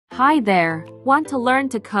Hi there! Want to learn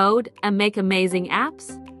to code and make amazing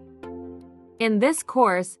apps? In this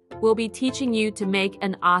course, we'll be teaching you to make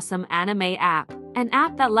an awesome anime app. An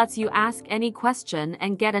app that lets you ask any question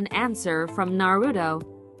and get an answer from Naruto.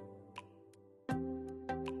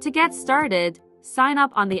 To get started, sign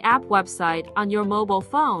up on the app website on your mobile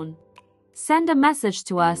phone. Send a message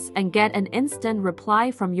to us and get an instant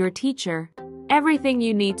reply from your teacher. Everything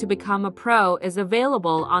you need to become a pro is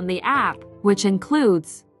available on the app, which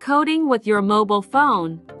includes coding with your mobile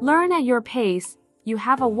phone. Learn at your pace. You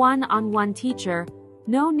have a one-on-one teacher.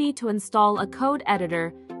 No need to install a code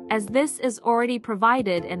editor, as this is already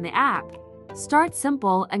provided in the app. Start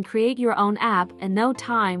simple and create your own app in no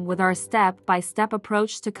time with our step-by-step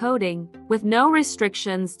approach to coding. With no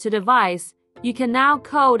restrictions to device, you can now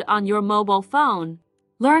code on your mobile phone.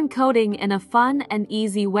 Learn coding in a fun and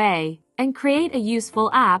easy way, and create a useful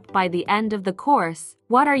app by the end of the course.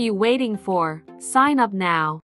 What are you waiting for? Sign up now.